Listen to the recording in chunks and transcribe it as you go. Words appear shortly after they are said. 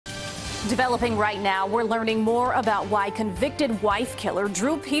Developing right now, we're learning more about why convicted wife killer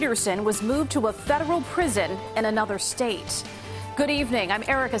Drew Peterson was moved to a federal prison in another state. Good evening. I'm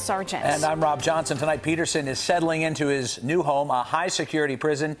Erica Sargent. And I'm Rob Johnson. Tonight, Peterson is settling into his new home, a high-security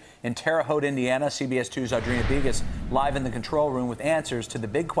prison in Terre Haute, Indiana. CBS 2's Audrina Bigos live in the control room with answers to the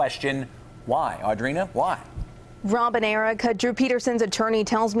big question, why? Audrina, why? Rob and Erica, Drew Peterson's attorney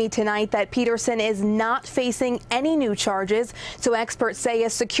tells me tonight that Peterson is not facing any new charges, so experts say a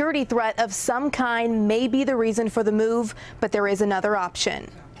security threat of some kind may be the reason for the move, but there is another option.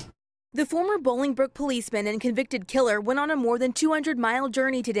 The former Bolingbrook policeman and convicted killer went on a more than 200-mile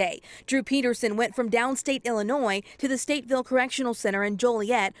journey today. Drew Peterson went from downstate Illinois to the Stateville Correctional Center in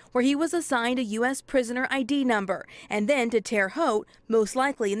Joliet, where he was assigned a U.S. prisoner ID number, and then to Terre Haute, most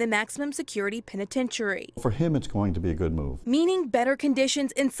likely in the maximum security penitentiary. For him, it's going to be a good move. Meaning better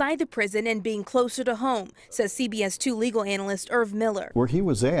conditions inside the prison and being closer to home, says CBS 2 legal analyst Irv Miller. Where he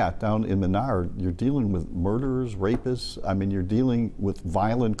was at, down in Menard, you're dealing with murderers, rapists. I mean, you're dealing with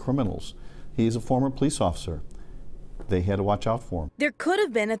violent criminals. He's a former police officer. They had to watch out for him. There could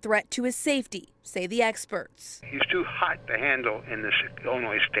have been a threat to his safety, say the experts. He's too hot to handle in this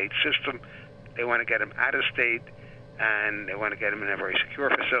Illinois state system. They want to get him out of state, and they want to get him in a very secure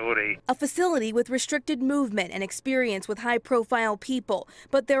facility. A facility with restricted movement and experience with high-profile people.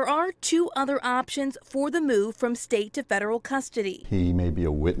 But there are two other options for the move from state to federal custody. He may be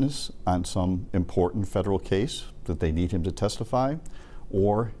a witness on some important federal case that they need him to testify,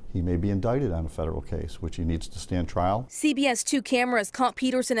 or he may be indicted on a federal case, which he needs to stand trial. CBS 2 cameras caught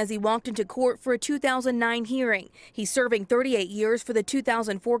Peterson as he walked into court for a 2009 hearing. He's serving 38 years for the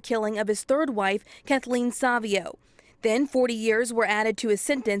 2004 killing of his third wife, Kathleen Savio. Then 40 years were added to his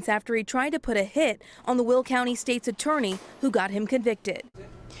sentence after he tried to put a hit on the Will County State's attorney who got him convicted.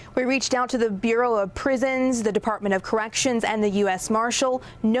 We reached out to the Bureau of Prisons, the Department of Corrections, and the U.S. Marshal.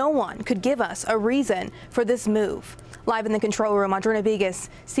 No one could give us a reason for this move. Live in the control room, Audrina Bigos,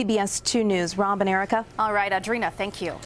 CBS 2 News. Rob and Erica. All right, Audrina, thank you.